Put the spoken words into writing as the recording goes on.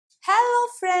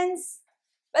friends,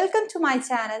 welcome to my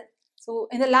channel. So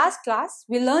in the last class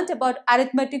we learned about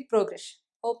arithmetic progression.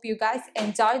 Hope you guys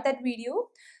enjoyed that video.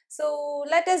 So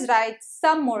let us write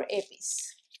some more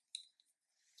APs.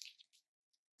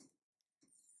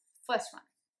 First one.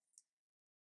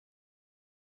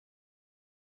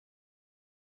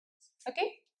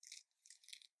 Okay.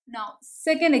 Now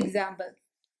second example.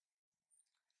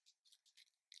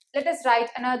 Let us write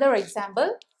another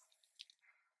example.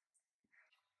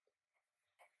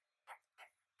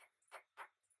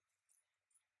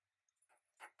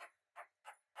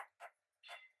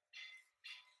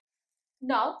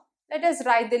 Now let us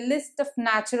write the list of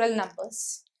natural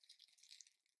numbers.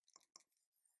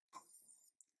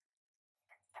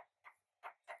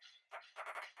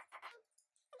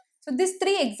 So these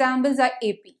three examples are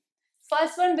AP.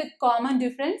 First one with common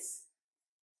difference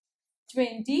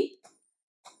 20.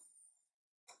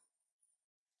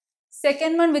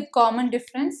 Second one with common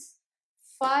difference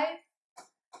 5.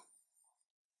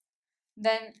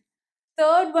 Then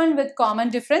third one with common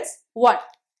difference 1.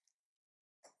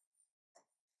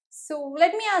 So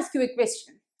let me ask you a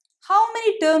question. How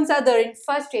many terms are there in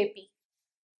first AP?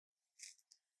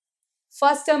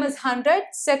 First term is 100,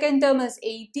 second term is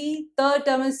 80, third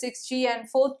term is 60 and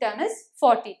fourth term is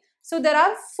 40. So there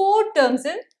are 4 terms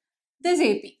in this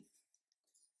AP.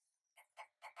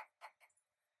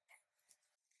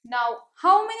 Now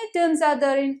how many terms are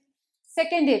there in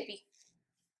second AP?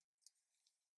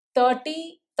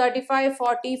 30, 35,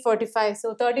 40, 45.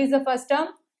 So 30 is the first term,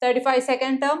 35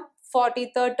 second term,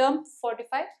 40 third term,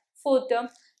 45 fourth term.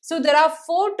 So there are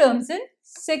 4 terms in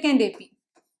second AP.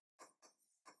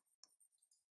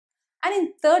 And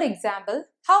in third example,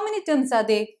 how many terms are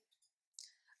there?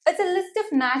 It's a list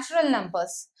of natural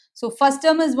numbers. So first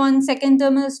term is 1, second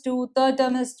term is 2, third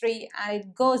term is 3 and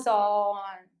it goes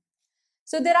on.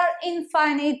 So there are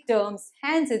infinite terms,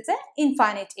 hence it's an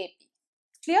infinite AP.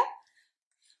 Clear?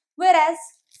 Whereas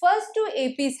first 2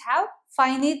 APs have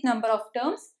finite number of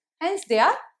terms, hence they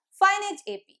are finite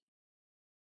AP.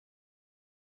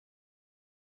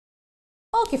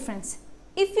 Okay friends,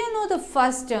 if you know the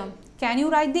first term, can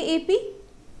you write the AP?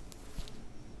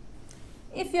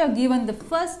 If you are given the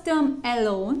first term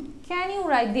alone, can you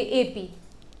write the AP?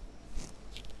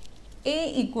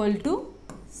 A equal to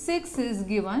 6 is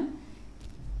given.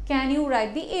 Can you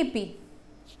write the AP?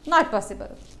 Not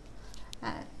possible.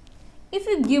 If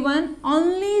you given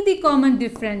only the common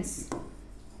difference,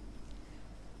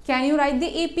 can you write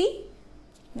the AP?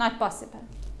 Not possible.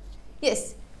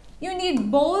 Yes, you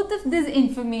need both of this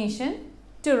information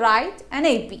to write an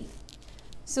AP.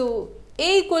 So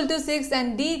A equal to 6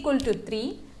 and D equal to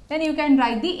 3, then you can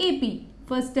write the AP.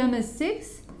 First term is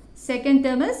 6, second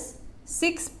term is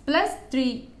 6 plus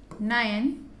 3,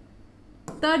 9,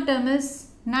 third term is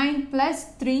 9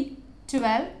 plus 3,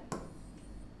 12,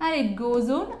 and it goes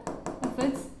on if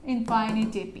it's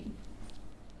infinite AP.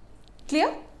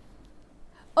 Clear?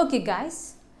 Okay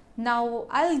guys, now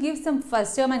I'll give some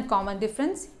first term and common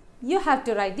difference. You have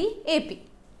to write the AP.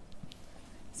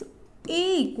 So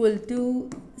A equal to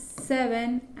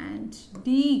 7 and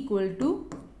D equal to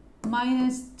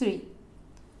minus 3.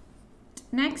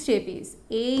 Next AP is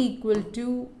A equal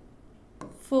to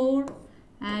 4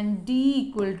 and D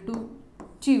equal to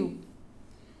 2.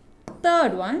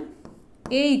 Third one,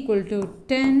 A equal to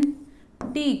 10,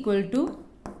 D equal to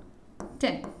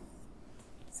 10.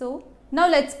 So now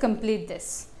let's complete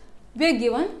this. We are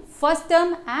given first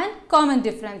term and common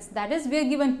difference. That is, we are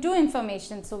given 2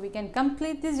 information. So we can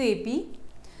complete this AP.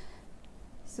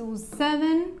 So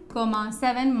 7,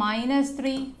 7 minus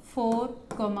 3, 4,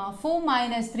 4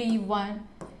 minus 3, 1,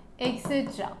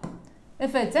 etc.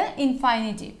 If it's an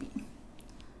infinite AP.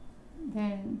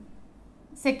 Then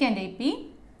second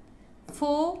AP,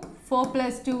 4, 4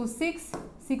 plus 2, 6,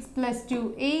 6 plus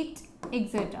 2, 8,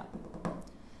 etc.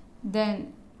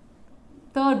 Then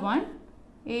third one,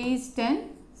 A is 10.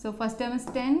 So first term is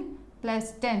 10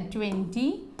 plus 10,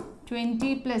 20,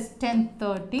 20 plus 10,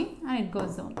 30, and it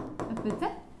goes on. If it's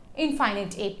an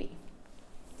infinite AP.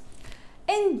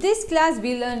 In this class,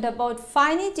 we learned about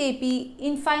finite AP,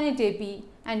 infinite AP,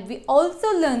 and we also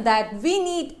learned that we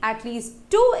need at least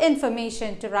 2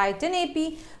 information to write an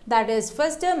AP, that is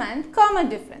first term and common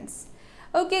difference.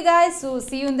 Okay guys, so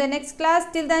see you in the next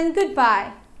class. Till then,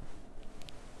 goodbye.